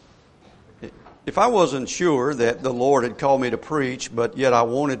If I wasn't sure that the Lord had called me to preach, but yet I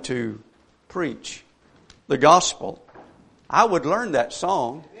wanted to preach the gospel, I would learn that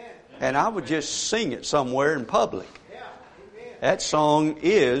song and I would just sing it somewhere in public. That song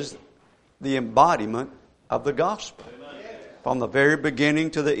is the embodiment of the gospel. From the very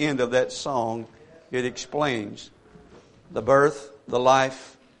beginning to the end of that song, it explains the birth, the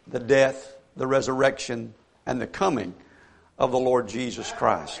life, the death, the resurrection, and the coming of the Lord Jesus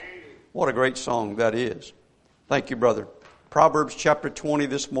Christ. What a great song that is. Thank you, brother. Proverbs chapter 20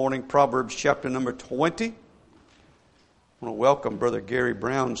 this morning. Proverbs chapter number 20. I want to welcome Brother Gary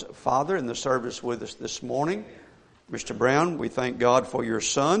Brown's father in the service with us this morning. Mr. Brown, we thank God for your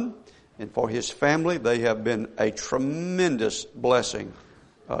son and for his family. They have been a tremendous blessing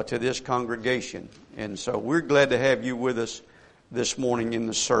to this congregation. And so we're glad to have you with us this morning in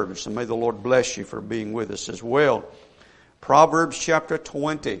the service. And may the Lord bless you for being with us as well. Proverbs chapter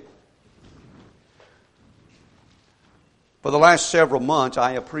 20. For the last several months,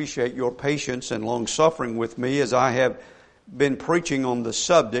 I appreciate your patience and long-suffering with me as I have been preaching on the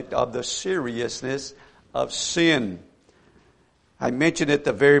subject of the seriousness of sin. I mentioned at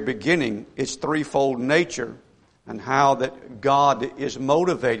the very beginning its threefold nature and how that God is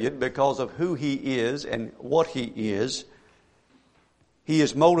motivated because of who He is and what He is. He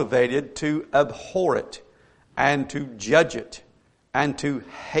is motivated to abhor it and to judge it and to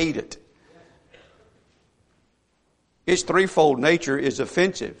hate it. Its threefold nature is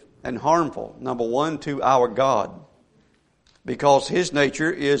offensive and harmful. Number one, to our God, because His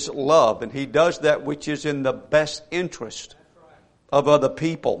nature is love, and He does that which is in the best interest of other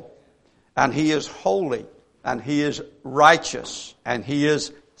people. And He is holy, and He is righteous, and He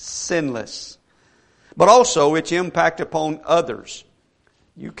is sinless. But also its impact upon others.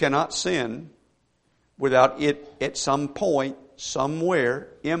 You cannot sin without it at some point, somewhere,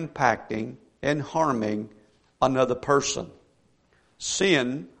 impacting and harming another person.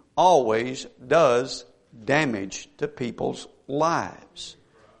 Sin always does damage to people's lives.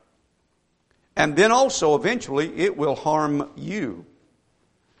 And then also eventually it will harm you.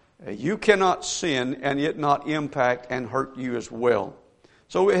 You cannot sin and it not impact and hurt you as well.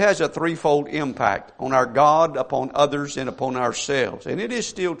 So it has a threefold impact on our God, upon others, and upon ourselves. And it is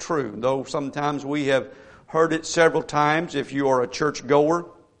still true, though sometimes we have heard it several times if you are a church goer.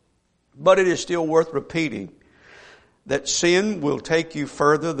 But it is still worth repeating that sin will take you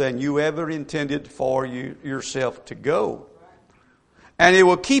further than you ever intended for yourself to go. And it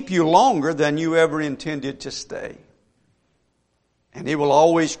will keep you longer than you ever intended to stay. And it will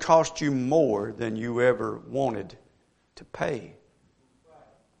always cost you more than you ever wanted to pay.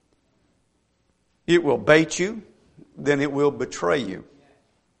 It will bait you, then it will betray you.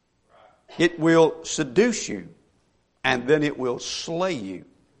 It will seduce you, and then it will slay you.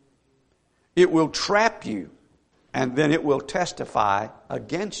 It will trap you, and then it will testify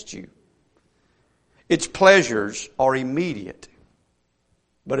against you. Its pleasures are immediate,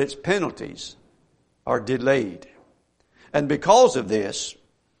 but its penalties are delayed. And because of this,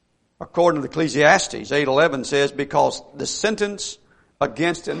 according to Ecclesiastes 8:11 says, because the sentence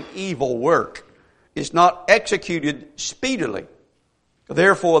against an evil work is not executed speedily,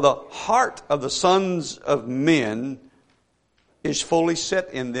 therefore the heart of the sons of men is fully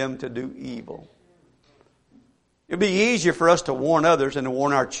set in them to do evil. It'd be easier for us to warn others and to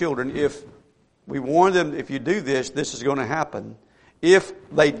warn our children if we warn them, if you do this, this is going to happen. If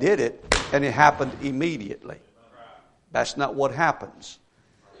they did it and it happened immediately. That's not what happens.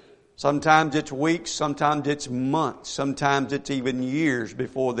 Sometimes it's weeks, sometimes it's months, sometimes it's even years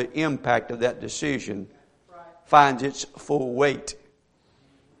before the impact of that decision finds its full weight.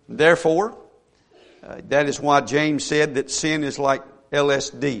 Therefore, that is why James said that sin is like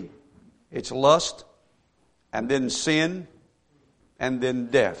LSD. It's lust, and then sin, and then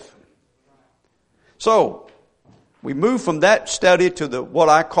death. So, we move from that study to what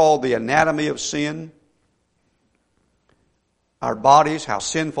I call the anatomy of sin. Our bodies, how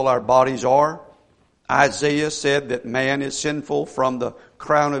sinful our bodies are. Isaiah said that man is sinful from the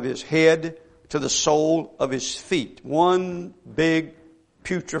crown of his head to the sole of his feet. One big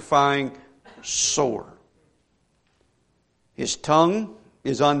putrefying sore. His tongue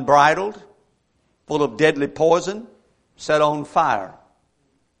is unbridled, full of deadly poison, set on fire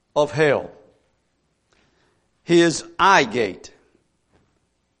of hell. His eye gate,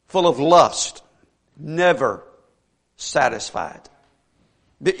 full of lust, never satisfied.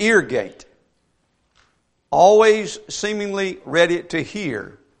 The ear gate, always seemingly ready to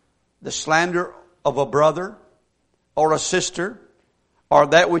hear the slander of a brother or a sister or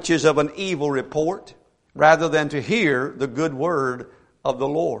that which is of an evil report, rather than to hear the good word of the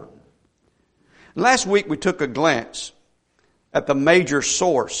Lord. Last week we took a glance at the major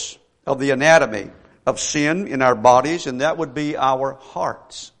source of the anatomy of sin in our bodies, and that would be our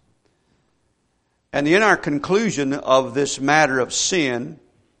hearts. And in our conclusion of this matter of sin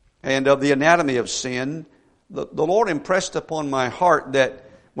and of the anatomy of sin, the Lord impressed upon my heart that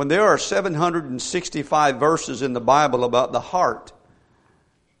when there are 765 verses in the Bible about the heart,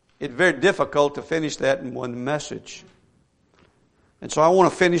 it's very difficult to finish that in one message. And so I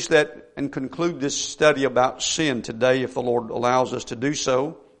want to finish that and conclude this study about sin today if the Lord allows us to do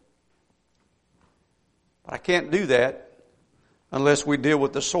so. But I can't do that unless we deal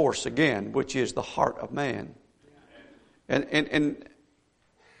with the source again, which is the heart of man. And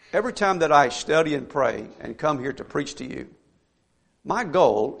every time that I study and pray and come here to preach to you, my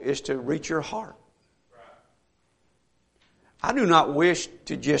goal is to reach your heart. I do not wish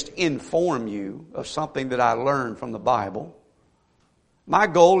to just inform you of something that I learned from the Bible. My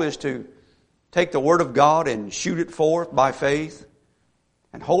goal is to take the Word of God and shoot it forth by faith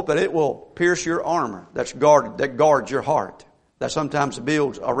and hope that it will pierce your armor that guards your heart, that sometimes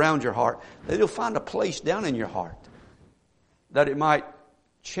builds around your heart, that it'll find a place down in your heart, that it might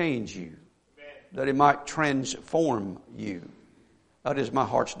change you, that it might transform you. That is my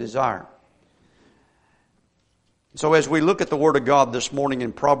heart's desire. So as we look at the Word of God this morning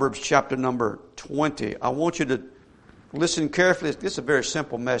in Proverbs chapter number 20, I want you to listen carefully. This is a very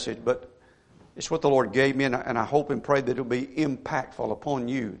simple message, but it's what the Lord gave me, and I hope and pray that it will be impactful upon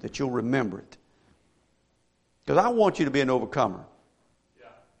you, that you'll remember it. Because I want you to be an overcomer.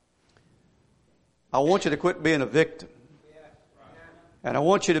 I want you to quit being a victim. And I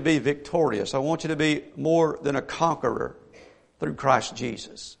want you to be victorious. I want you to be more than a conqueror through Christ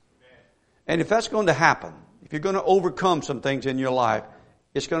Jesus. And if that's going to happen, if you're going to overcome some things in your life,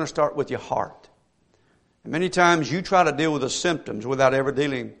 it's going to start with your heart. And many times you try to deal with the symptoms without ever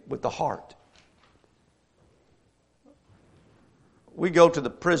dealing with the heart. We go to the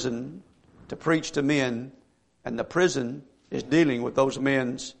prison to preach to men, and the prison is dealing with those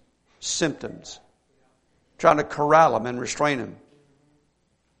men's symptoms, trying to corral them and restrain them.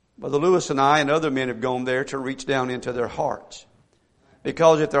 Brother Lewis and I and other men have gone there to reach down into their hearts.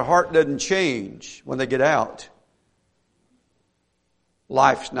 Because if their heart doesn't change when they get out,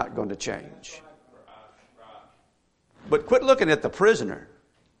 life's not going to change. But quit looking at the prisoner.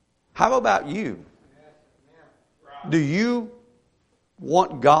 How about you? Do you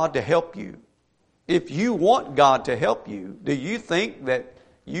want God to help you? If you want God to help you, do you think that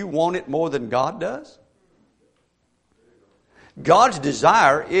you want it more than God does? God's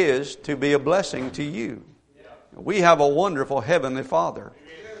desire is to be a blessing to you. We have a wonderful Heavenly Father.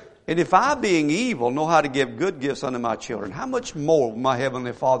 And if I, being evil, know how to give good gifts unto my children, how much more will my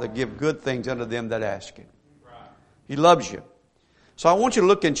Heavenly Father give good things unto them that ask Him? He loves you. So I want you to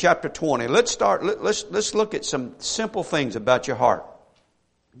look in chapter 20. Let's look at some simple things about your heart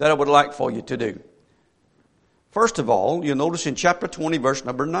that I would like for you to do. First of all, you'll notice in chapter 20, verse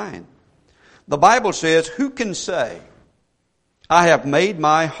number 9. The Bible says, "Who can say, I have made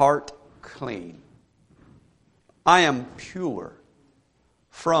my heart clean? I am pure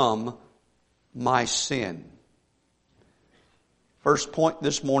from my sin." First point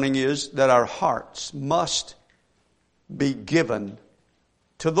this morning is that our hearts must be given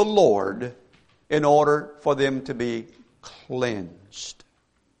to the Lord in order for them to be cleansed.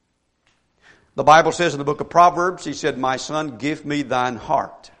 The Bible says in the book of Proverbs, He said, "My son, give me thine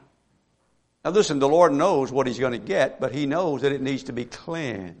heart." Now listen, the Lord knows what He's going to get, but He knows that it needs to be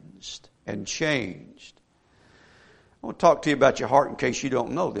cleansed and changed. I want to talk to you about your heart in case you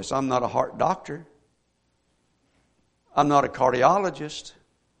don't know this. I'm not a heart doctor. I'm not a cardiologist.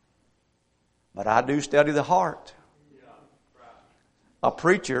 But I do study the heart. A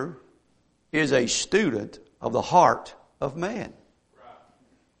preacher is a student of the heart of man.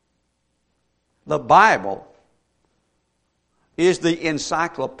 The Bible is the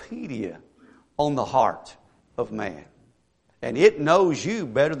encyclopedia on the heart of man. And it knows you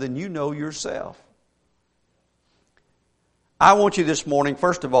better than you know yourself. I want you this morning,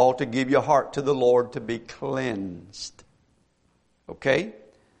 first of all, to give your heart to the Lord to be cleansed. Okay?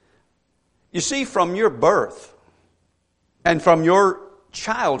 You see, from your birth and from your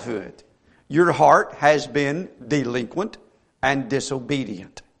childhood, your heart has been delinquent and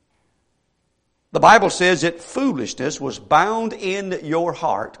disobedient. The Bible says that foolishness was bound in your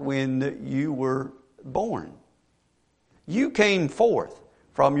heart when you were born. You came forth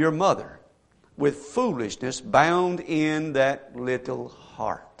from your mother with foolishness bound in that little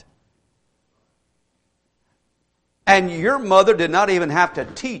heart. And your mother did not even have to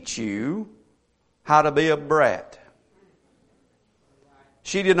teach you how to be a brat.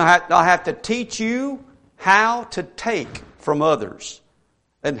 She did not have to teach you how to take from others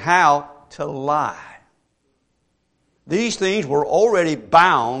and how to lie. These things were already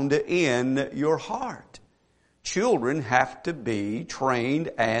bound in your heart. Children have to be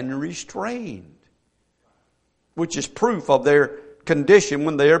trained and restrained, which is proof of their condition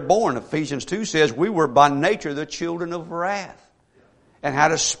when they are born. Ephesians 2 says, we were by nature the children of wrath and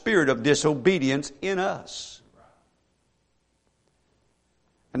had a spirit of disobedience in us.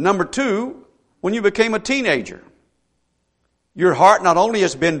 And number 2, when you became a teenager, your heart not only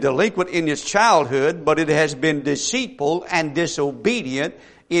has been delinquent in its childhood, but it has been deceitful and disobedient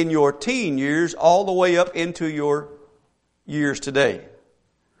in your teen years all the way up into your years today.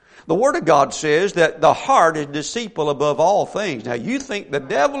 The Word of God says that the heart is deceitful above all things. Now you think the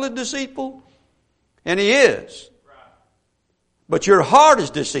devil is deceitful? And he is. But your heart is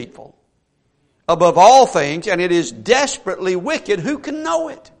deceitful above all things, and it is desperately wicked. Who can know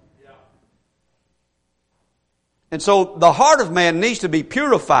it? And so the heart of man needs to be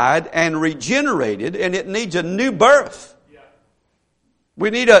purified and regenerated, and it needs a new birth.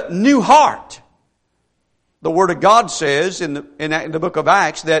 We need a new heart. The Word of God says in the book of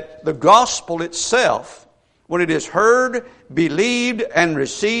Acts that the gospel itself, when it is heard, believed, and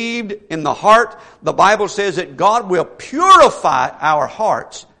received in the heart, the Bible says that God will purify our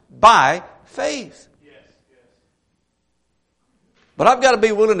hearts by faith. But I've got to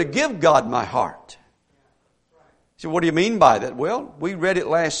be willing to give God my heart. So what do you mean by that? Well, we read it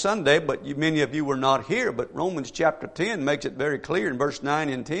last Sunday, but many of you were not here. But Romans chapter 10 makes it very clear in verse 9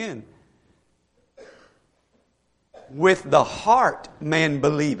 and 10. With the heart man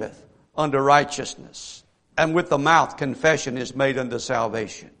believeth unto righteousness, and with the mouth confession is made unto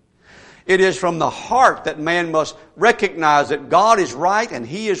salvation. It is from the heart that man must recognize that God is right and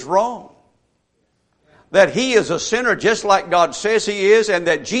he is wrong. That he is a sinner just like God says he is, and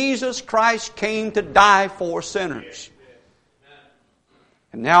that Jesus Christ came to die for sinners.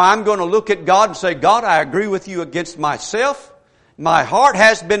 And now I'm going to look at God and say, God, I agree with you against myself. My heart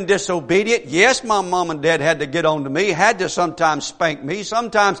has been disobedient. Yes, my mom and dad had to get on to me, had to sometimes spank me,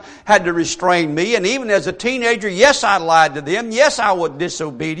 sometimes had to restrain me. And even as a teenager, yes, I lied to them. Yes, I was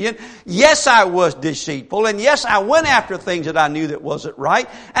disobedient. Yes, I was deceitful. And yes, I went after things that I knew that wasn't right.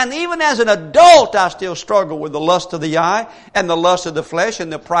 And even as an adult, I still struggle with the lust of the eye and the lust of the flesh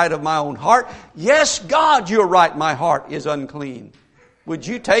and the pride of my own heart. Yes, God, you're right. My heart is unclean. Would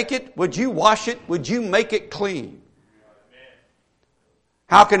you take it? Would you wash it? Would you make it clean?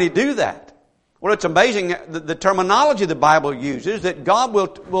 How can He do that? Well, it's amazing the terminology the Bible uses, that God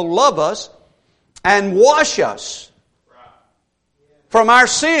will love us and wash us from our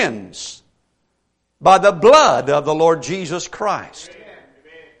sins by the blood of the Lord Jesus Christ.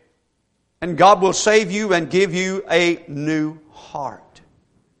 And God will save you and give you a new heart.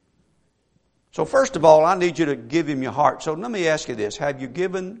 So first of all, I need you to give Him your heart. So let me ask you this. Have you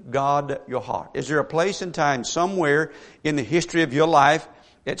given God your heart? Is there a place and time somewhere in the history of your life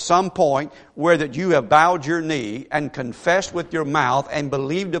at some point where that you have bowed your knee and confessed with your mouth and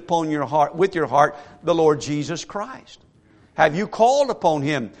believed upon your heart, with your heart, the Lord Jesus Christ? Have you called upon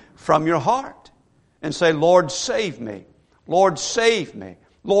Him from your heart and say, Lord, save me. Lord, save me.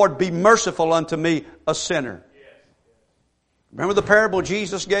 Lord, be merciful unto me, a sinner. Remember the parable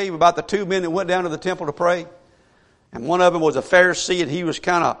Jesus gave about the two men that went down to the temple to pray? And one of them was a Pharisee, and he was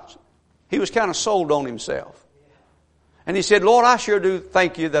kind of sold on himself. And he said, Lord, I sure do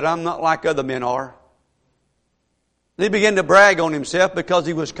thank you that I'm not like other men are. And he began to brag on himself because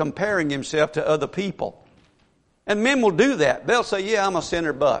he was comparing himself to other people. And men will do that. They'll say, yeah, I'm a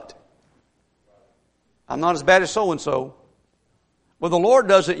sinner, but I'm not as bad as so-and-so. Well, the Lord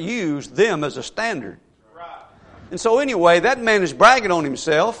doesn't use them as a standard. And so anyway, that man is bragging on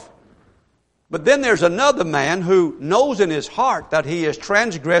himself. But then there's another man who knows in his heart that he has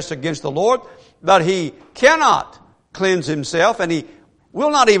transgressed against the Lord, that he cannot cleanse himself, and he will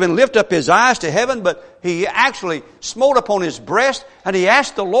not even lift up his eyes to heaven, but he actually smote upon his breast, and he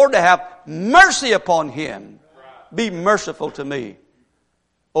asked the Lord to have mercy upon him. Be merciful to me,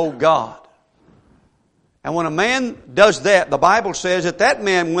 O God. And when a man does that, the Bible says that that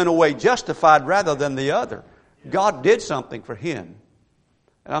man went away justified rather than the other. God did something for him.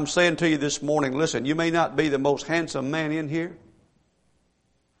 And I'm saying to you this morning, listen, you may not be the most handsome man in here.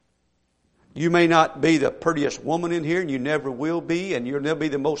 You may not be the prettiest woman in here, and you never will be, and you'll never be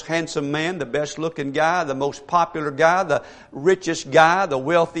the most handsome man, the best looking guy, the most popular guy, the richest guy, the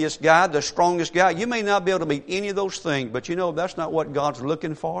wealthiest guy, the strongest guy. You may not be able to be any of those things, but you know that's not what God's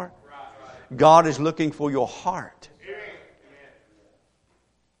looking for. God is looking for your heart.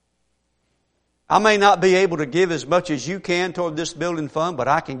 I may not be able to give as much as you can toward this building fund, but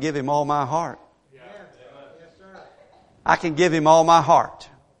I can give Him all my heart. I can give Him all my heart.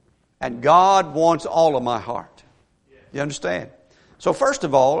 And God wants all of my heart. You understand? So first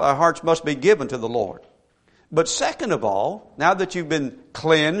of all, our hearts must be given to the Lord. But second of all, now that you've been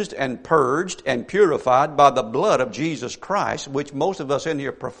cleansed and purged and purified by the blood of Jesus Christ, which most of us in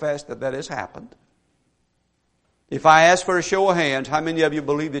here profess that has happened. If I ask for a show of hands, how many of you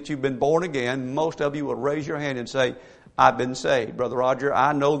believe that you've been born again? Most of you will raise your hand and say, I've been saved. Brother Roger,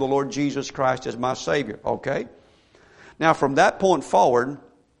 I know the Lord Jesus Christ is my Savior. Okay? Now from that point forward,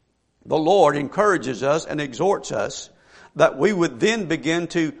 the Lord encourages us and exhorts us that we would then begin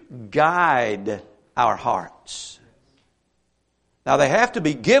to guide our hearts. Now they have to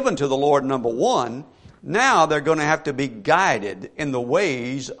be given to the Lord, number one. Now they're going to have to be guided in the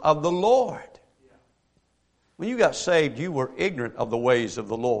ways of the Lord. When you got saved, you were ignorant of the ways of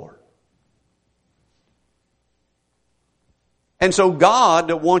the Lord. And so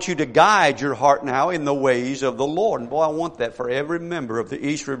God wants you to guide your heart now in the ways of the Lord. And boy, I want that for every member of the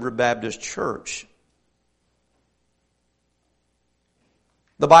East River Baptist Church.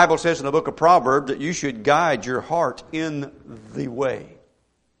 The Bible says in the book of Proverbs that you should guide your heart in the way.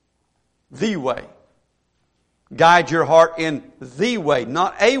 The way. Guide your heart in the way.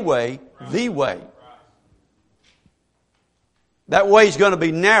 Not a way, the way. That way is going to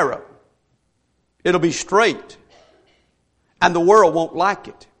be narrow. It'll be straight. And the world won't like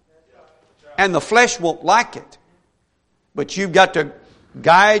it. And the flesh won't like it. But you've got to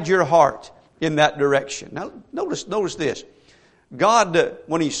guide your heart in that direction. Now, notice this. God,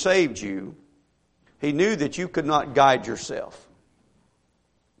 when He saved you, He knew that you could not guide yourself.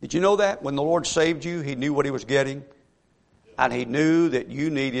 Did you know that? When the Lord saved you, He knew what He was getting. And He knew that you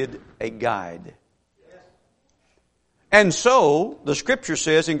needed a guide. And so, the Scripture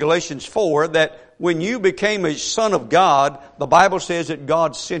says in Galatians 4 that when you became a son of God, the Bible says that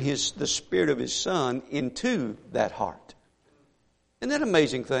God sent the Spirit of His Son into that heart. Isn't that an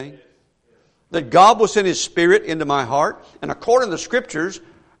amazing thing? That God will send His Spirit into my heart. And according to the Scriptures,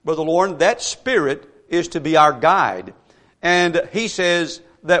 Brother Lauren, that Spirit is to be our guide. And he says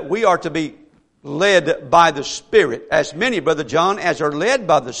that we are to be led by the Spirit. As many, Brother John, as are led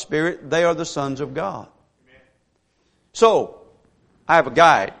by the Spirit, they are the sons of God. So, I have a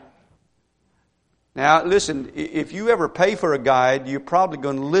guide. Now, listen, if you ever pay for a guide, you're probably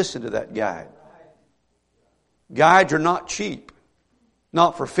going to listen to that guide. Guides are not cheap.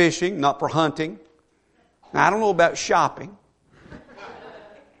 Not for fishing, not for hunting. Now, I don't know about shopping.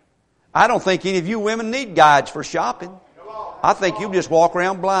 I don't think any of you women need guides for shopping. I think you just walk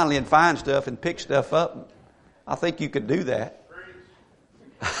around blindly and find stuff and pick stuff up. I think you could do that.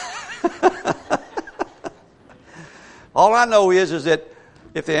 All I know is that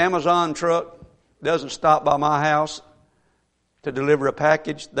if the Amazon truck doesn't stop by my house to deliver a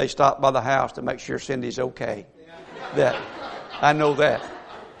package, they stop by the house to make sure Cindy's okay. I know that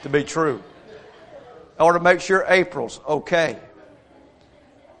to be true. Or to make sure April's okay.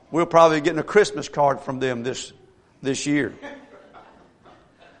 We'll probably be getting a Christmas card from them this year.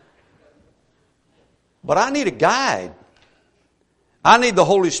 But I need a guide. I need the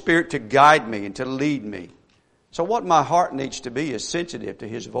Holy Spirit to guide me and to lead me. So what my heart needs to be is sensitive to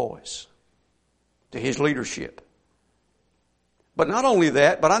His voice, to His leadership. But not only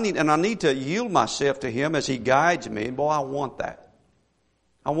that, but I need to yield myself to Him as He guides me. And boy, I want that.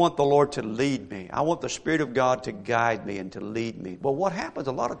 I want the Lord to lead me. I want the Spirit of God to guide me and to lead me. But what happens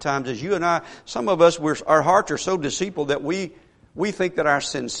a lot of times is you and I, some of us, our hearts are so deceitful that we think that our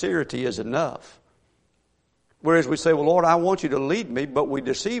sincerity is enough. Whereas we say, well, Lord, I want you to lead me, but we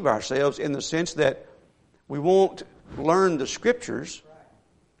deceive ourselves in the sense that we won't learn the Scriptures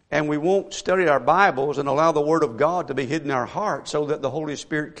and we won't study our Bibles and allow the Word of God to be hidden in our heart so that the Holy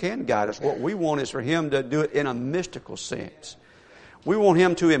Spirit can guide us. What we want is for Him to do it in a mystical sense. We want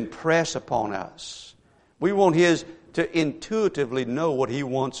Him to impress upon us. We want to intuitively know what He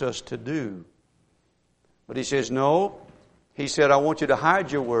wants us to do. But He says, no. He said, I want you to hide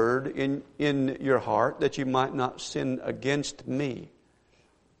your Word in your heart that you might not sin against me.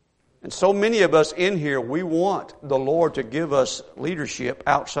 And so many of us in here, we want the Lord to give us leadership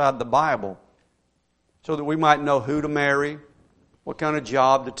outside the Bible so that we might know who to marry, what kind of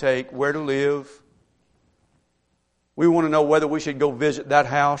job to take, where to live. We want to know whether we should go visit that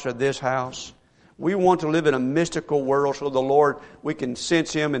house or this house. We want to live in a mystical world so the Lord, we can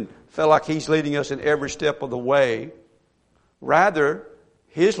sense Him and feel like He's leading us in every step of the way. Rather,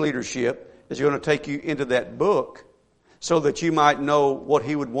 His leadership is going to take you into that book so that you might know what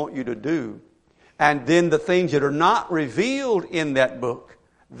He would want you to do. And then the things that are not revealed in that book,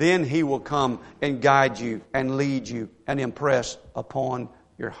 then He will come and guide you and lead you and impress upon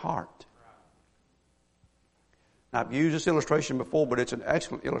your heart. Now, I've used this illustration before, but it's an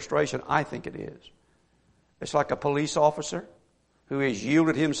excellent illustration. I think it is. It's like a police officer who has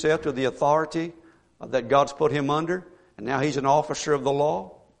yielded himself to the authority that God's put him under, and now he's an officer of the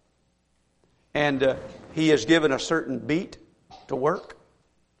law. And he is given a certain beat to work.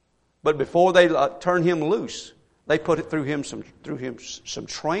 But before they turn him loose, they put it through him some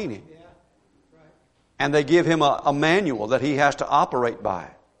training. And they give him a manual that he has to operate by.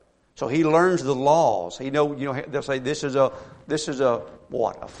 So he learns the laws. They'll say this is a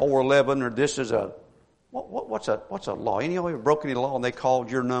what? A 411, or this is a what's a law? Any of you ever broken any law and they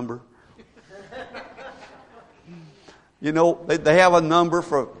called your number? They have a number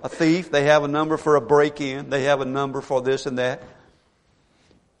for a thief. They have a number for a break-in. They have a number for this and that.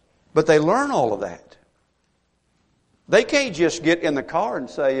 But they learn all of that. They can't just get in the car and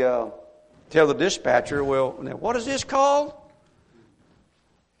say, tell the dispatcher, well, what is this called?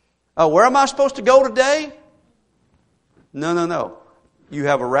 Where am I supposed to go today? No. You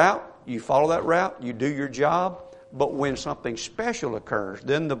have a route. You follow that route. You do your job. But when something special occurs,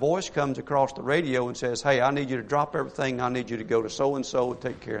 then the voice comes across the radio and says, hey, I need you to drop everything. I need you to go to so-and-so and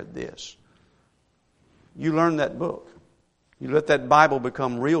take care of this. You learn that book. You let that Bible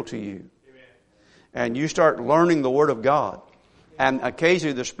become real to you. Amen. And you start learning the Word of God. And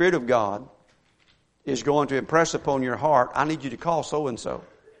occasionally the Spirit of God is going to impress upon your heart, I need you to call so-and-so.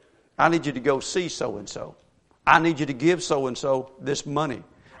 I need you to go see so-and-so. I need you to give so-and-so this money.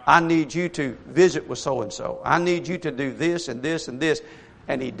 I need you to visit with so-and-so. I need you to do this and this and this.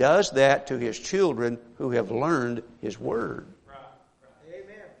 And He does that to His children who have learned His Word.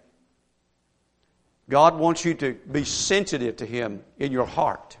 Amen. God wants you to be sensitive to Him in your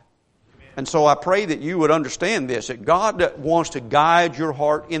heart. And so I pray that you would understand this, that God wants to guide your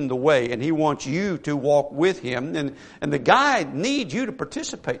heart in the way, and He wants you to walk with Him. And the guide needs you to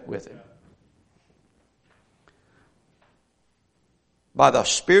participate with Him. By the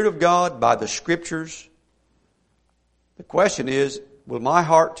Spirit of God, by the Scriptures. The question is, will my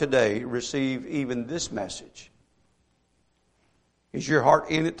heart today receive even this message? Is your heart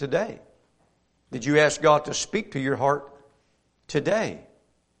in it today? Did you ask God to speak to your heart today?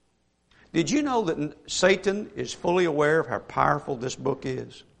 Did you know that Satan is fully aware of how powerful this book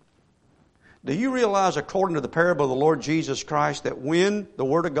is? Do you realize, according to the parable of the Lord Jesus Christ, that when the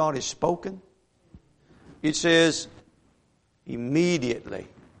Word of God is spoken, it says, immediately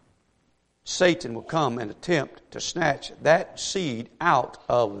Satan will come and attempt to snatch that seed out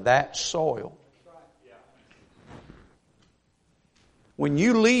of that soil. When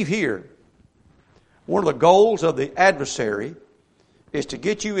you leave here, one of the goals of the adversary is to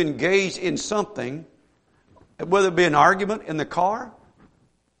get you engaged in something, whether it be an argument in the car,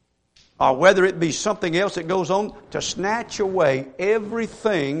 or whether it be something else that goes on, to snatch away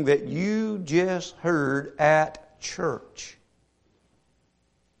everything that you just heard at church.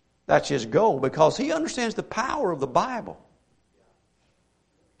 That's his goal, because he understands the power of the Bible.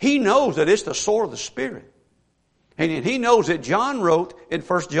 He knows that it's the sword of the Spirit. And he knows that John wrote in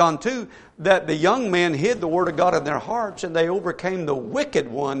 1 John 2 that the young men hid the Word of God in their hearts, and they overcame the wicked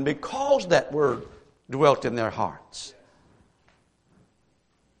one because that Word dwelt in their hearts.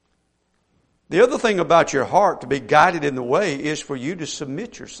 The other thing about your heart to be guided in the way is for you to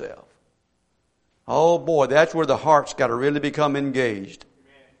submit yourself. Oh boy, that's where the heart's got to really become engaged.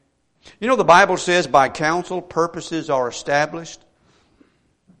 You know, the Bible says by counsel purposes are established.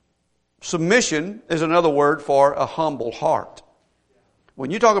 Submission is another word for a humble heart. When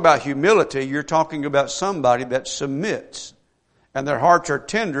you talk about humility, you're talking about somebody that submits, and their hearts are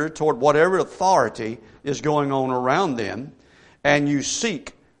tender toward whatever authority is going on around them, and you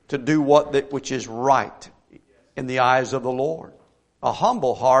seek to do which is right in the eyes of the Lord. A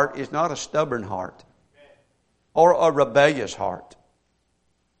humble heart is not a stubborn heart or a rebellious heart,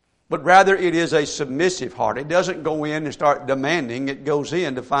 but rather it is a submissive heart. It doesn't go in and start demanding. It goes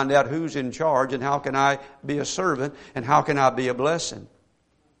in to find out who's in charge and how can I be a servant and how can I be a blessing.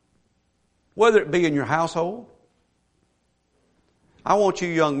 Whether it be in your household. I want you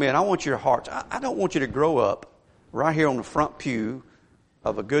young men, I want your hearts. I don't want you to grow up right here on the front pew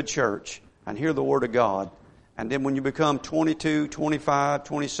of a good church and hear the Word of God. And then when you become 22, 25,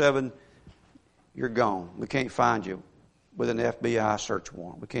 27, you're gone. We can't find you. With an FBI search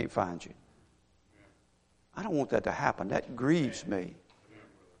warrant. We can't find you. I don't want that to happen. That grieves me.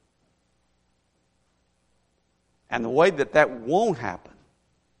 And the way that won't happen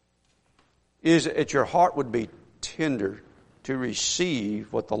is that your heart would be tender to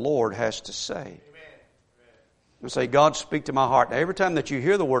receive what the Lord has to say. And say, God, speak to my heart. Now, every time that you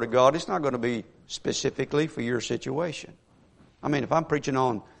hear the Word of God, it's not going to be specifically for your situation. I mean, if I'm preaching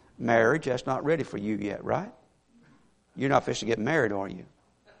on marriage, that's not ready for you yet, right? You're not fixing to get married, are you?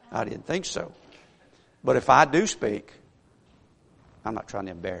 I didn't think so. But if I do speak, I'm not trying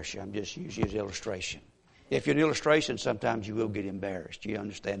to embarrass you. I'm just using you as an illustration. If you're an illustration, sometimes you will get embarrassed. You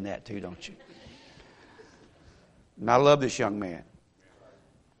understand that too, don't you? And I love this young man.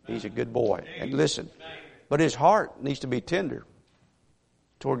 He's a good boy. And listen, but his heart needs to be tender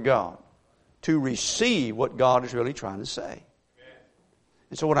toward God to receive what God is really trying to say.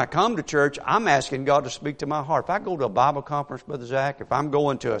 And so when I come to church, I'm asking God to speak to my heart. If I go to a Bible conference, Brother Zach, if I'm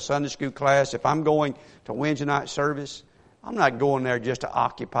going to a Sunday school class, if I'm going to Wednesday night service, I'm not going there just to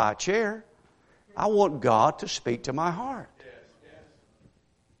occupy a chair. I want God to speak to my heart.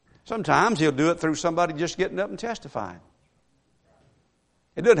 Sometimes He'll do it through somebody just getting up and testifying.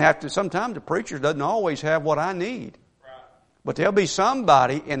 It doesn't have to. Sometimes the preacher doesn't always have what I need. But there'll be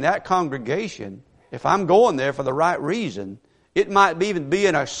somebody in that congregation, if I'm going there for the right reason, it might even be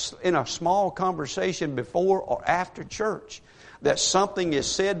in a small conversation before or after church, that something is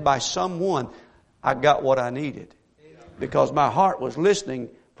said by someone, I got what I needed. Because my heart was listening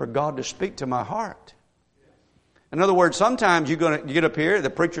for God to speak to my heart. In other words, sometimes you get up here, the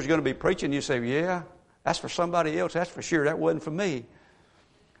preacher's going to be preaching, you say, yeah, that's for somebody else, that's for sure, that wasn't for me.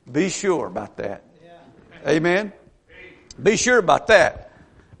 Be sure about that. Amen? Be sure about that.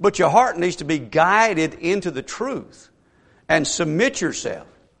 But your heart needs to be guided into the truth and submit yourself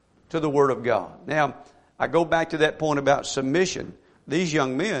to the Word of God. Now, I go back to that point about submission. These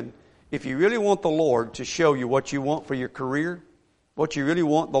young men, if you really want the Lord to show you what you want for your career, what you really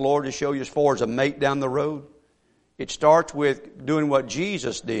want the Lord to show you as far as a mate down the road, it starts with doing what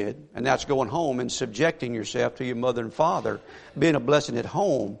Jesus did, and that's going home and subjecting yourself to your mother and father, being a blessing at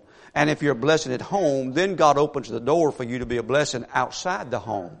home. And if you're a blessing at home, then God opens the door for you to be a blessing outside the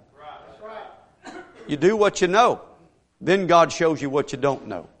home. You do what you know. Then God shows you what you don't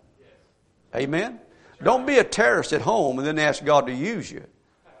know. Amen? Don't be a terrorist at home and then ask God to use you.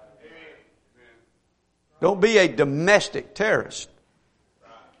 Don't be a domestic terrorist.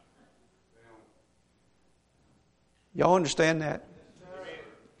 Y'all understand that?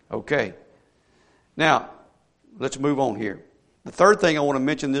 Okay. Now, let's move on here. The third thing I want to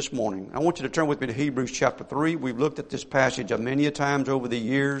mention this morning, I want you to turn with me to Hebrews chapter 3. We've looked at this passage many a times over the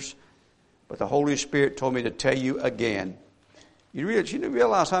years, but the Holy Spirit told me to tell you again. You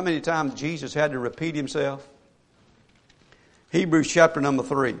realize how many times Jesus had to repeat Himself? Hebrews chapter number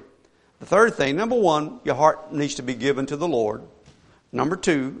 3. The third thing, number one, your heart needs to be given to the Lord. Number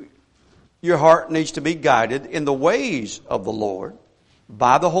two, your heart needs to be guided in the ways of the Lord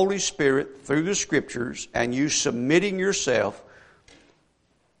by the Holy Spirit through the Scriptures, and you submitting yourself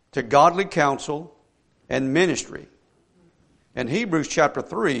to godly counsel and ministry. In Hebrews chapter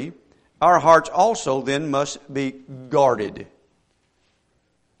 3, our hearts also then must be guarded.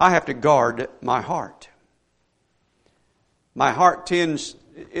 I have to guard my heart. My heart tends,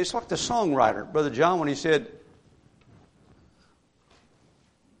 it's like the songwriter, Brother John, when he said,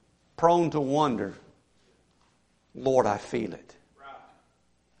 prone to wonder, Lord, I feel it.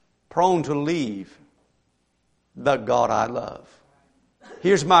 Prone to leave the God I love.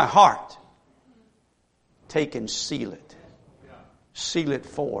 Here's my heart. Take and seal it. Seal it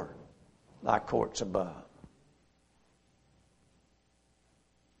for thy courts above.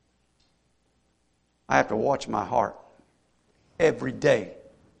 I have to watch my heart every day.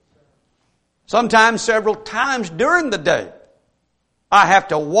 Sometimes several times during the day. I have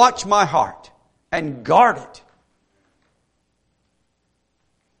to watch my heart and guard it.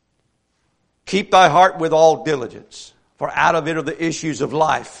 Keep thy heart with all diligence, for out of it are the issues of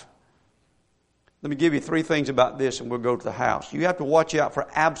life. Let me give you three things about this and we'll go to the house. You have to watch out for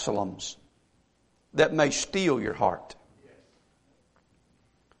Absaloms that may steal your heart.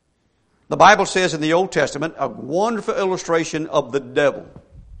 The Bible says in the Old Testament, a wonderful illustration of the devil.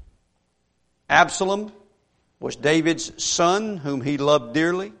 Absalom was David's son, whom he loved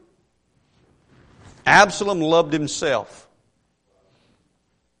dearly. Absalom loved himself.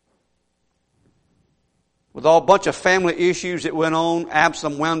 With all bunch of family issues that went on,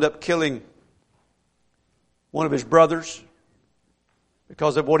 Absalom wound up killing one of his brothers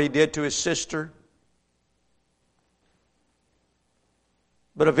because of what he did to his sister.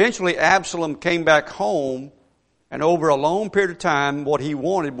 But eventually Absalom came back home, and over a long period of time, what he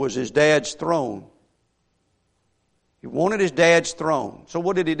wanted was his dad's throne. He wanted his dad's throne. So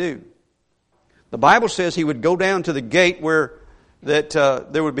what did he do? The Bible says he would go down to the gate where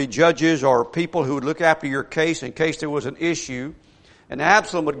there would be judges or people who would look after your case in case there was an issue. And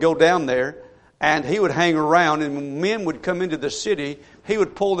Absalom would go down there And he would hang around, and when men would come into the city, he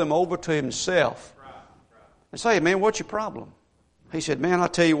would pull them over to himself and say, man, what's your problem? He said, man, I'll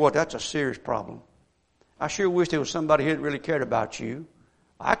tell you what, that's a serious problem. I sure wish there was somebody here that really cared about you.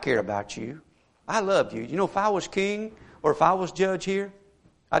 I care about you. I love you. You know, if I was king or if I was judge here,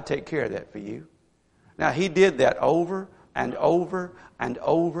 I'd take care of that for you. Now, he did that over and over and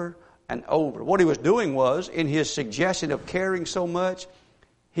over and over. What he was doing was, in his suggestion of caring so much,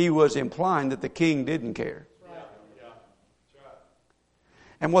 he was implying that the king didn't care.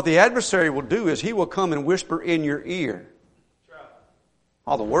 And what the adversary will do is he will come and whisper in your ear.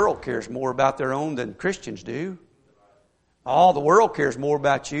 All the world cares more about their own than Christians do. All the world cares more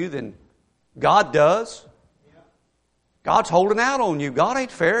about you than God does. God's holding out on you. God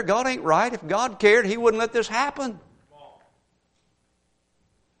ain't fair. God ain't right. If God cared, He wouldn't let this happen.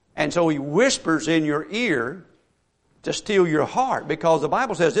 And so He whispers in your ear to steal your heart, because the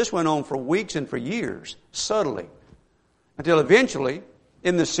Bible says this went on for weeks and for years, subtly, until eventually,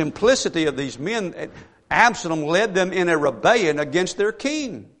 in the simplicity of these men, Absalom led them in a rebellion against their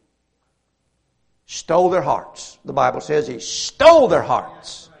king. Stole their hearts. The Bible says he stole their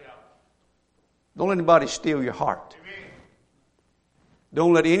hearts. Don't let anybody steal your heart.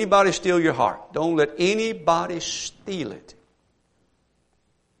 Don't let anybody steal your heart. Don't let anybody steal it.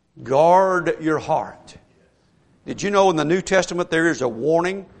 Guard your heart. Did you know in the New Testament there is a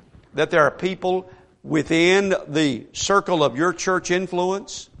warning that there are people within the circle of your church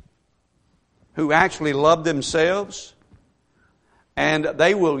influence who actually love themselves, and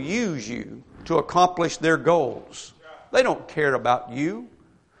they will use you to accomplish their goals. They don't care about you.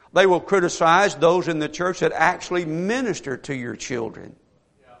 They will criticize those in the church that actually minister to your children,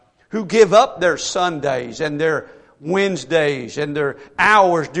 who give up their Sundays and their Wednesdays and their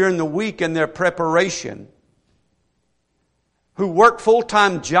hours during the week in their preparation, who work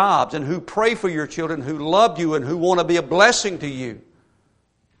full-time jobs and who pray for your children, who love you and who want to be a blessing to you,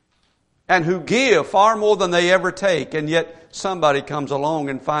 and who give far more than they ever take, and yet somebody comes along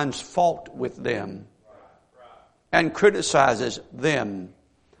and finds fault with them and criticizes them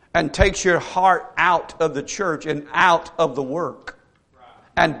and takes your heart out of the church and out of the work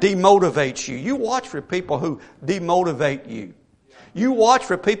and demotivates you. You watch for people who demotivate you. You watch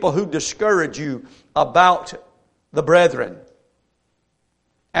for people who discourage you about the brethren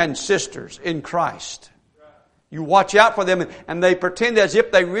and sisters in Christ. You watch out for them, and they pretend as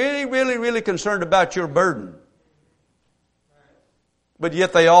if they're really concerned about your burden. But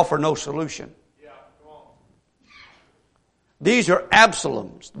yet they offer no solution. These are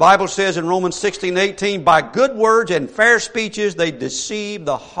Absaloms. The Bible says in Romans 16:18, by good words and fair speeches they deceive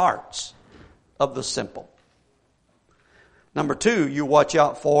the hearts of the simple. Number two, you watch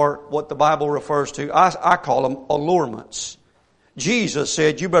out for what the Bible refers to. I call them allurements. Jesus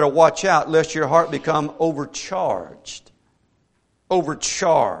said, you better watch out lest your heart become overcharged.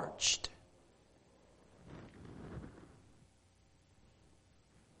 Overcharged.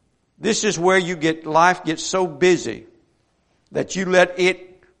 This is where life gets so busy that you let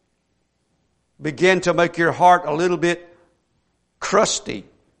it begin to make your heart a little bit crusty,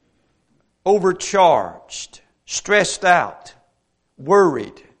 overcharged, stressed out,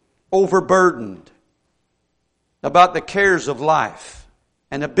 worried, overburdened about the cares of life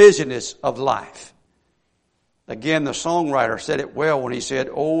and the busyness of life. Again, the songwriter said it well when he said,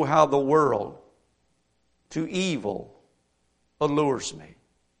 oh, how the world to evil allures me.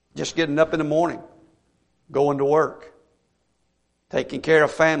 Just getting up in the morning, going to work, taking care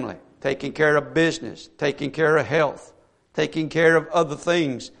of family, taking care of business, taking care of health, taking care of other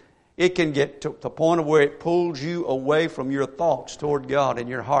things. It can get to the point of where it pulls you away from your thoughts toward God and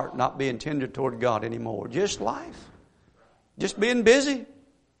your heart not being tender toward God anymore. Just life. Just being busy.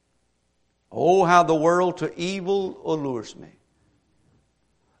 Oh, how the world to evil allures me.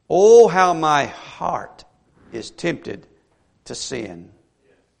 Oh, how my heart is tempted to sin.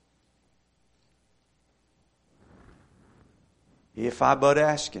 If I but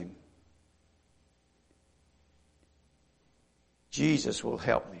ask Him, Jesus will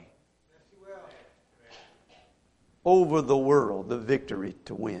help me. Over the world, the victory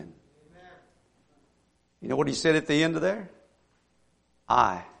to win. You know what He said at the end of there?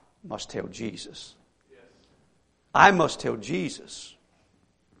 I must tell Jesus. I must tell Jesus.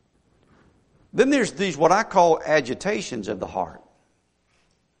 Then there's these what I call agitations of the heart.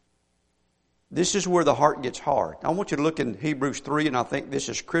 This is where the heart gets hard. I want you to look in Hebrews 3, and I think this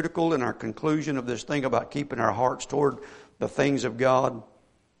is critical in our conclusion of this thing about keeping our hearts toward the things of God.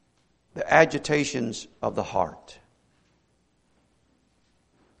 The agitations of the heart.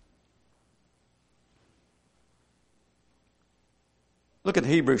 Look at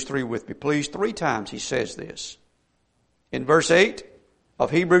Hebrews 3 with me, please. 3 times he says this. In verse 8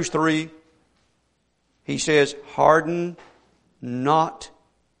 of Hebrews 3, he says, harden not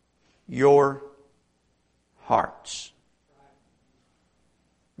your hearts.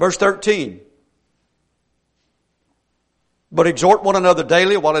 Verse 13, but exhort one another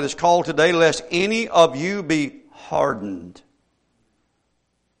daily while it is called today, lest any of you be hardened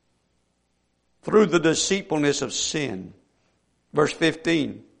through the deceitfulness of sin. Verse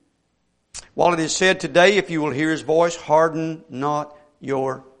 15, while it is said today, if you will hear His voice, harden not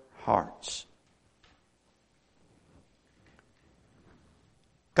your hearts.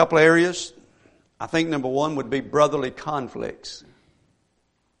 A couple of areas. I think number one would be brotherly conflicts.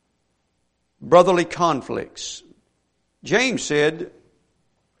 Brotherly conflicts. James said,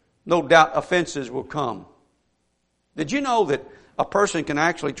 no doubt offenses will come. Did you know that a person can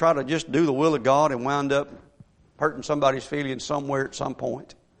actually try to just do the will of God and wind up hurting somebody's feelings somewhere at some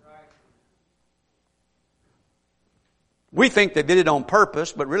point? We think they did it on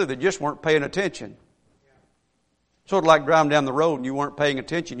purpose, but really they just weren't paying attention. Sort of like driving down the road and you weren't paying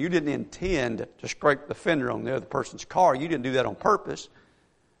attention. You didn't intend to scrape the fender on the other person's car. You didn't do that on purpose.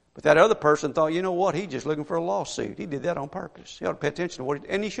 But that other person thought, you know what, he's just looking for a lawsuit. He did that on purpose. He ought to pay attention to what he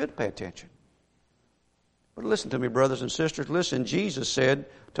did, and he should pay attention. But listen to me, brothers and sisters. Listen, Jesus said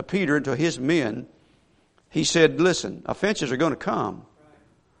to Peter and to his men, He said, listen, offenses are going to come.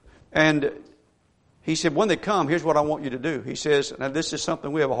 And He said, when they come, here's what I want you to do. He says, now this is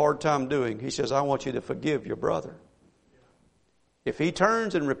something we have a hard time doing. He says, I want you to forgive your brother. If he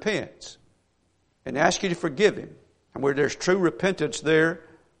turns and repents and asks you to forgive him, and where there's true repentance there,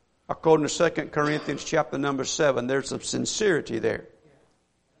 according to 2 Corinthians chapter number 7, there's some sincerity there.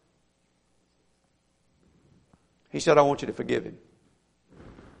 He said, I want you to forgive him.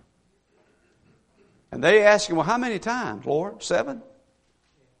 And they asked him, well, how many times, Lord? 7?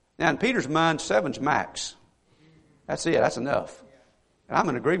 Now, in Peter's mind, 7's max. That's it. That's enough. And I'm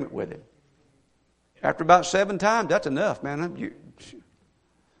in agreement with him. After about 7 times, that's enough, man.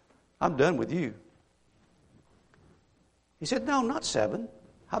 I'm done with you. He said, no, not 7.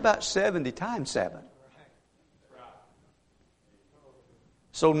 How about 70 times 7?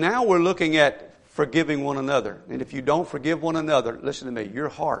 So now we're looking at forgiving one another. And if you don't forgive one another, listen to me, your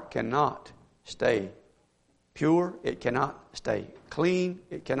heart cannot stay pure. It cannot stay clean.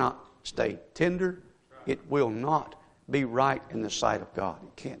 It cannot stay tender. It will not be right in the sight of God.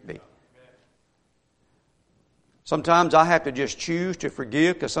 It can't be. Sometimes I have to just choose to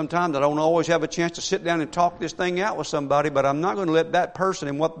forgive because sometimes I don't always have a chance to sit down and talk this thing out with somebody, but I'm not going to let that person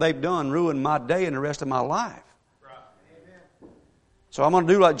and what they've done ruin my day and the rest of my life. So I'm going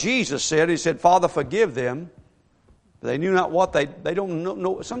to do like Jesus said. He said, Father, forgive them. They knew not what they don't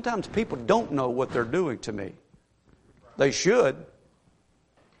know. Sometimes people don't know what they're doing to me. They should.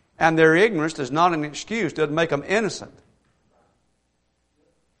 And their ignorance is not an excuse. It doesn't make them innocent.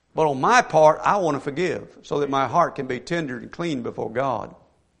 But on my part, I want to forgive so that my heart can be tender and clean before God.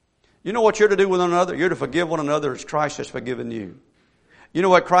 You know what you're to do with one another? You're to forgive one another as Christ has forgiven you. You know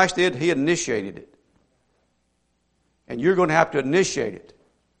what Christ did? He initiated it. And you're going to have to initiate it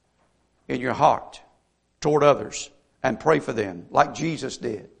in your heart toward others and pray for them like Jesus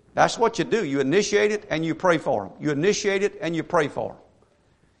did. That's what you do. You initiate it and you pray for them. You initiate it and you pray for them.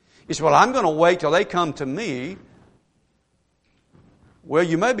 You say, well, I'm going to wait till they come to me. Well,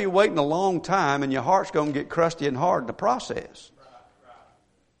 you may be waiting a long time and your heart's going to get crusty and hard in the process.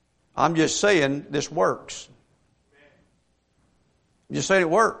 I'm just saying this works. I'm just saying it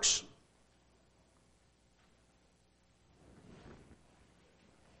works.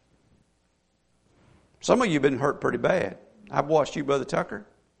 Some of you have been hurt pretty bad. I've watched you, Brother Tucker.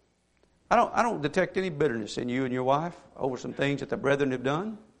 I don't detect any bitterness in you and your wife over some things that the brethren have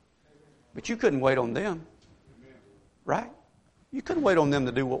done. But you couldn't wait on them. Right? You couldn't wait on them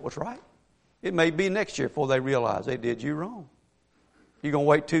to do what was right. It may be next year before they realize they did you wrong. You going to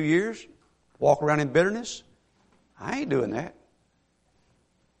wait 2 years? Walk around in bitterness? I ain't doing that.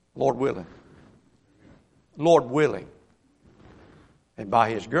 Lord willing. Lord willing. And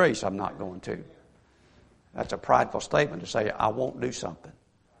by His grace, I'm not going to. That's a prideful statement to say, I won't do something.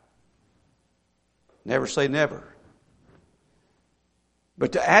 Never say never.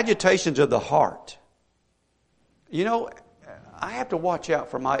 But the agitations of the heart. You know, I have to watch out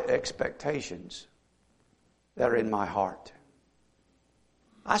for my expectations that are in my heart.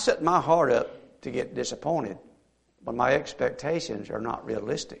 I set my heart up to get disappointed when my expectations are not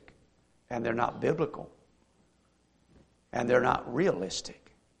realistic and they're not biblical and they're not realistic.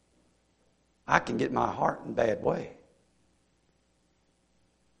 I can get my heart in a bad way.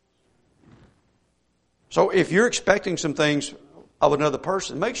 So if you're expecting some things of another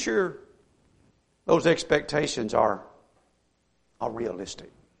person, make sure those expectations are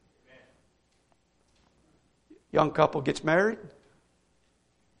realistic. Young couple gets married.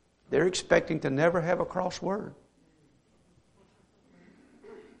 They're expecting to never have a cross word.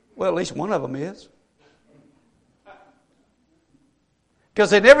 Well, at least one of them is. Because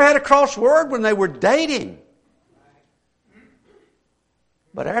they never had a cross word when they were dating.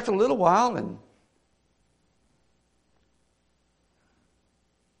 But after a little while, and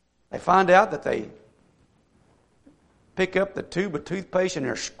they find out that they pick up the tube of toothpaste and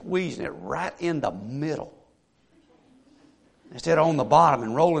they're squeezing it right in the middle instead of on the bottom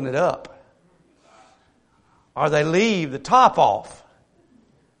and rolling it up. Or they leave the top off.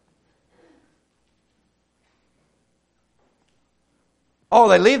 Oh,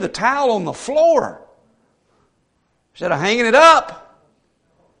 they leave the towel on the floor instead of hanging it up.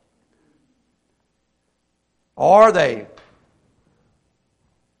 Or they,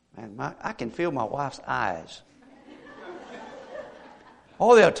 man, I can feel my wife's eyes.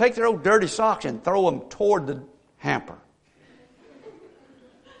 Oh, they'll take their old dirty socks and throw them toward the hamper.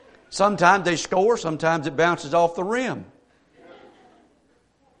 Sometimes they score, sometimes it bounces off the rim.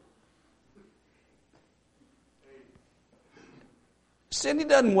 Cindy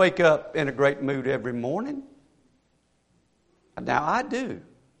doesn't wake up in a great mood every morning. Now I do.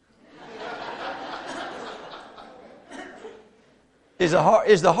 Is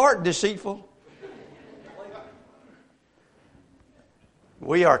the heart deceitful?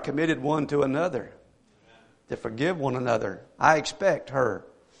 We are committed one to another to forgive one another. I expect her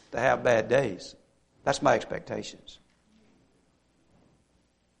to have bad days. That's my expectations.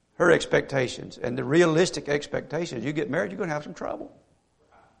 Her expectations and the realistic expectations. You get married, you're going to have some trouble.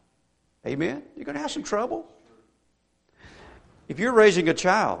 Amen? You're going to have some trouble. If you're raising a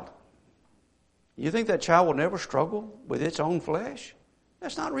child, you think that child will never struggle with its own flesh?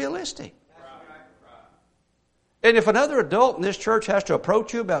 That's not realistic. And if another adult in this church has to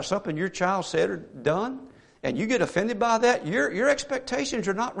approach you about something your child said or done, and you get offended by that, your expectations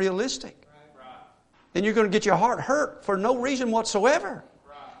are not realistic. Then you're going to get your heart hurt for no reason whatsoever.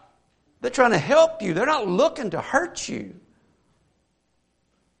 They're trying to help you. They're not looking to hurt you.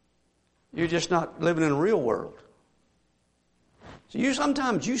 You're just not living in the real world. So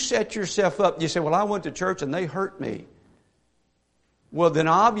sometimes you set yourself up. You say, well, I went to church and they hurt me. Well, then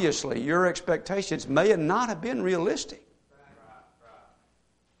obviously your expectations may not have been realistic.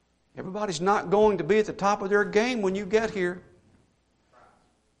 Everybody's not going to be at the top of their game when you get here.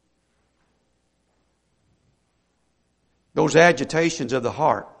 Those agitations of the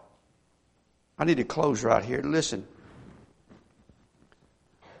heart. I need to close right here. Listen.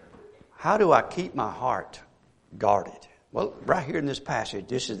 How do I keep my heart guarded? Well, right here in this passage,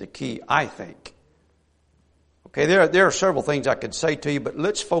 this is the key, I think. Okay, there are several things I could say to you, but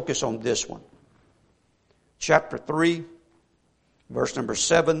let's focus on this one. Chapter 3, verse number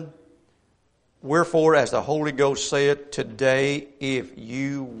 7. Wherefore, as the Holy Ghost saith, today, if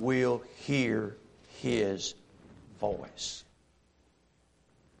you will hear His voice.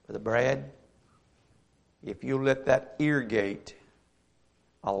 Brother Brad, if you let that ear gate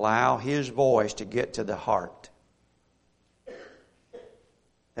allow His voice to get to the heart,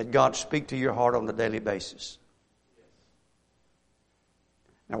 let God speak to your heart on a daily basis.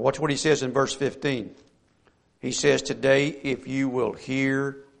 Now watch what He says in verse 15. He says, today, if you will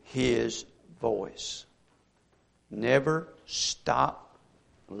hear His voice. Never stop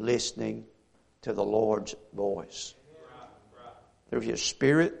listening to the Lord's voice. Through His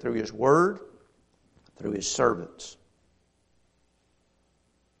Spirit, through His Word, through His servants.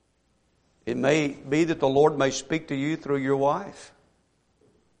 It may be that the Lord may speak to you through your wife,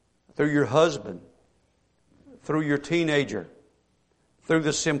 through your husband, through your teenager, through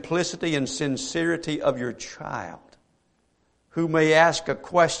the simplicity and sincerity of your child, who may ask a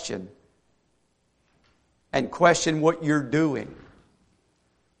question and question what you're doing,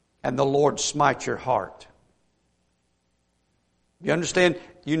 and the Lord smite your heart. You understand?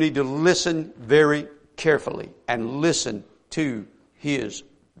 You need to listen very carefully and listen to His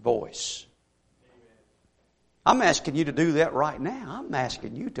voice. I'm asking you to do that right now. I'm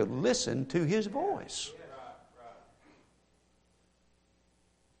asking you to listen to His voice.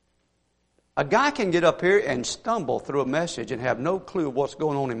 A guy can get up here and stumble through a message and have no clue of what's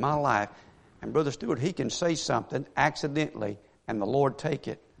going on in my life. And Brother Stewart, he can say something accidentally and the Lord take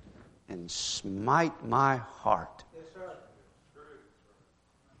it and smite my heart. Yes, sir.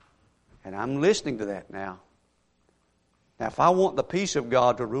 And I'm listening to that now. Now, if I want the peace of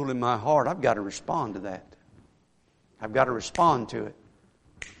God to rule in my heart, I've got to respond to that. I've got to respond to it.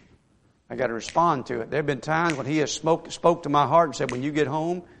 I got to respond to it. There have been times when He has spoke to my heart and said, when you get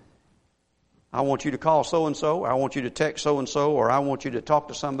home, I want you to call so-and-so, or I want you to text so-and-so, or I want you to talk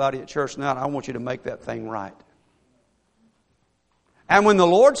to somebody at church tonight. I want you to make that thing right. And when the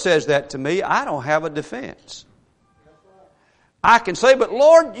Lord says that to me, I don't have a defense. I can say, but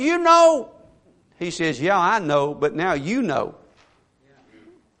Lord, you know. He says, yeah, I know, but now you know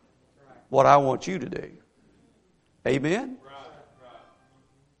what I want you to do. Amen?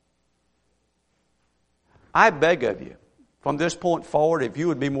 I beg of you, from this point forward, if you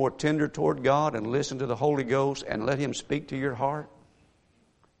would be more tender toward God and listen to the Holy Ghost and let Him speak to your heart,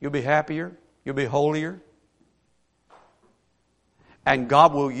 you'll be happier, you'll be holier, and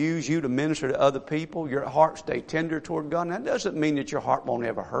God will use you to minister to other people. Your heart stay tender toward God. And that doesn't mean that your heart won't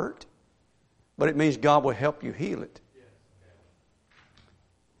ever hurt, but it means God will help you heal it.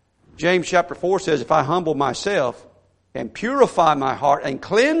 James chapter 4 says, if I humble myself and purify my heart and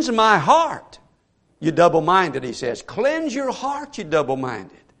cleanse my heart, you double-minded, he says. Cleanse your heart, you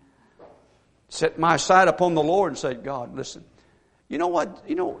double-minded. Set my sight upon the Lord and say, God, listen. You know what?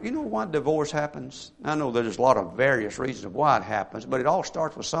 You know why divorce happens? I know there's a lot of various reasons of why it happens, but it all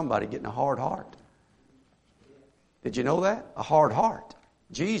starts with somebody getting a hard heart. Did you know that? A hard heart.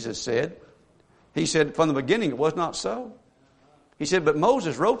 Jesus said, He said from the beginning it was not so. He said, but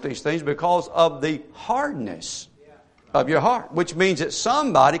Moses wrote these things because of the hardness of your heart, which means that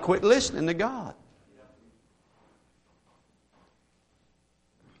somebody quit listening to God.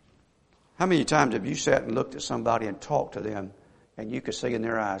 How many times have you sat and looked at somebody and talked to them and you could see in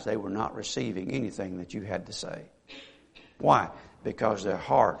their eyes they were not receiving anything that you had to say? Why? Because their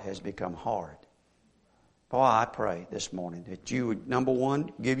heart has become hard. Boy, I pray this morning that you would, number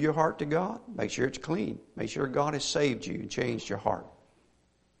one, give your heart to God. Make sure it's clean. Make sure God has saved you and changed your heart.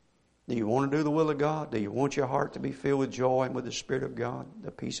 Do you want to do the will of God? Do you want your heart to be filled with joy and with the Spirit of God,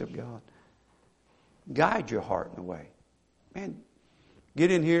 the peace of God? Guide your heart in a way. Man,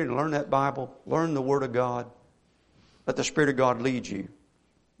 get in here and learn that Bible. Learn the Word of God. Let the Spirit of God lead you.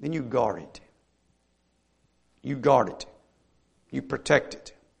 Then you guard it. You guard it. You protect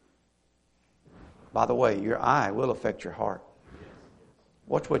it. By the way, your eye will affect your heart.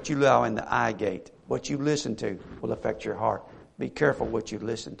 Watch what you allow in the eye gate. What you listen to will affect your heart. Be careful what you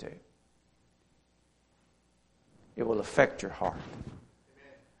listen to. It will affect your heart.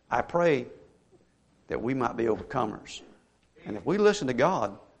 I pray that we might be overcomers. And if we listen to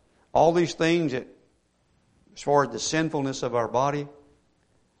God, all these things that, as far as the sinfulness of our body,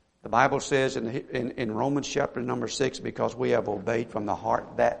 the Bible says in Romans chapter number 6, because we have obeyed from the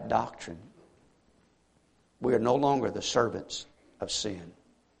heart that doctrine, we are no longer the servants of sin.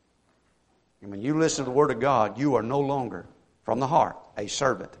 And when you listen to the Word of God, you are no longer, from the heart, a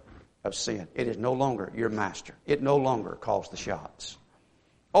servant of sin. It is no longer your master. It no longer calls the shots.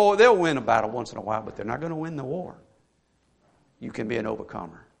 Oh, they'll win a battle once in a while, but they're not going to win the war. You can be an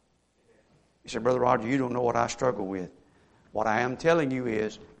overcomer. You say, Brother Roger, you don't know what I struggle with. What I am telling you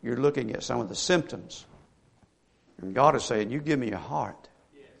is, you're looking at some of the symptoms. And God is saying, you give me your heart.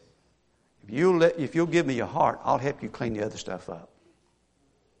 If you'll give me your heart, I'll help you clean the other stuff up.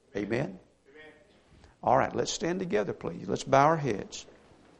 Amen? All right, let's stand together, please. Let's bow our heads.